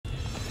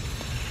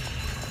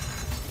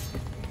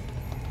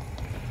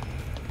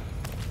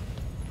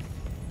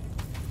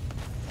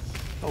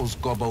Those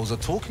gobos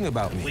are talking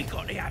about me. We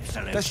got the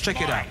absolute Let's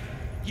check it out.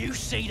 You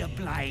see the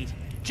blade?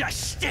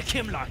 Just stick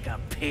him like a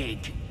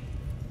pig.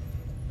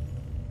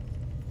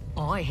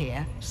 I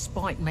hear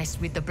Spike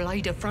messed with the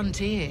Blade of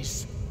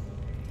Frontiers.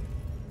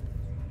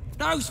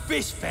 Those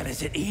fist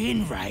fellas at the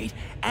inn raid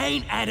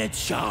ain't had a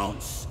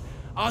chance.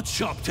 I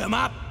chopped them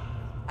up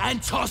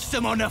and tossed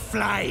them on the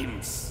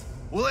flames.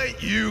 Well,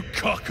 ain't you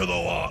cock of the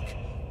walk?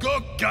 Go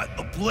get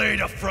the Blade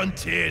of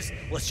Frontiers,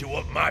 unless you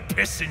want my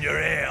piss in your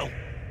ale.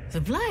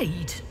 The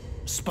Blade?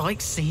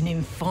 Spike's seen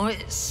him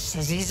fight,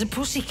 says he's a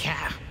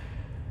pussycat.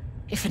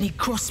 If any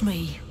crossed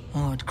me,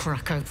 I'd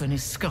crack open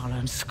his skull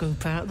and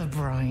scoop out the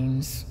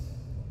brains.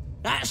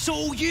 That's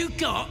all you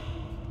got?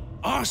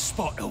 I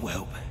spot the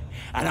whelp,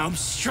 and I'm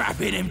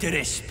strapping him to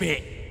the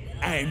spit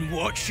and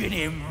watching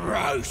him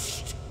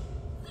roast.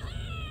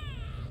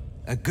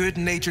 A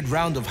good-natured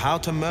round of how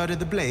to murder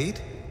the Blade?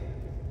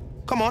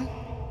 Come on.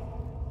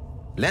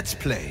 Let's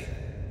play.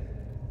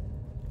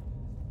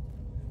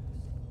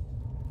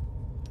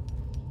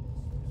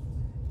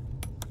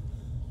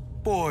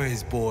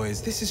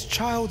 Boys, this is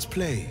child's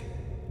play.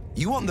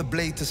 You want the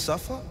Blade to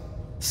suffer?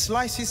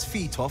 Slice his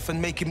feet off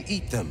and make him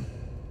eat them.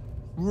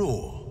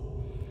 Raw.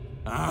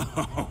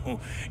 Oh,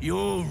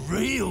 you're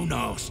real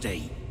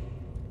nasty.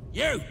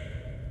 You!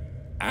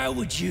 How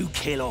would you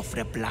kill off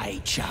the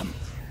Blade, chum?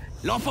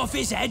 Lop off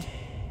his head?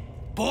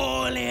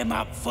 Boil him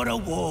up for the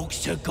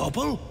wargs to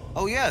gobble?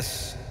 Oh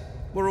yes,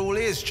 we're all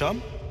ears,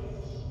 chum.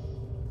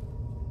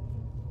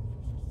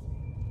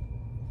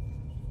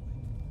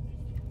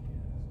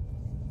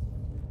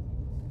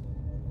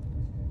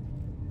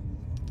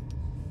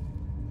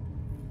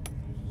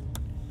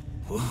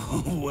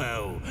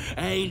 Well,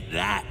 ain't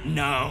that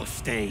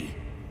nasty?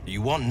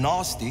 You want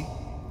nasty?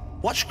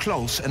 Watch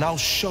close and I'll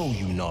show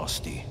you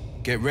nasty.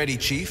 Get ready,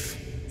 Chief.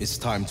 It's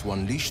time to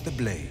unleash the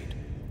Blade.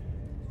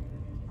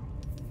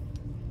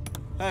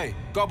 Hey,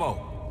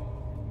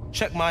 Gobbo.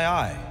 Check my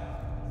eye.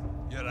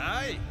 Your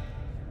eye?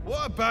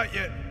 What about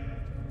you?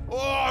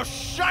 Oh,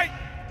 shite!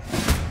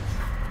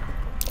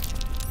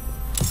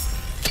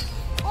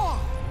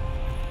 Oh!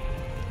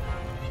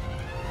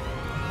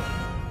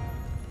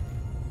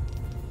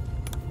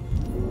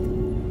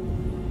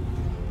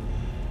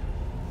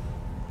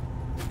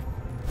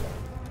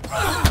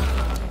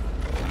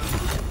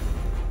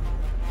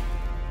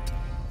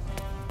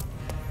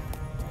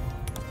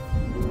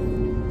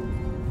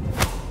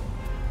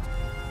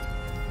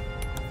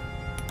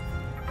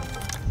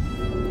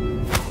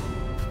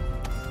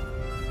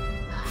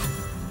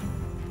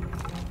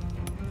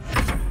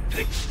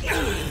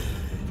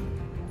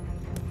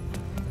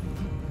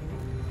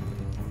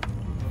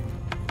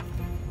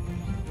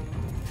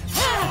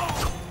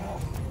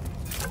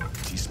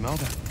 Do you smell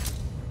that?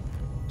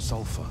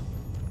 Sulfur.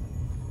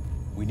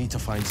 We need to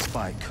find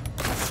Spike,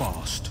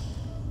 fast.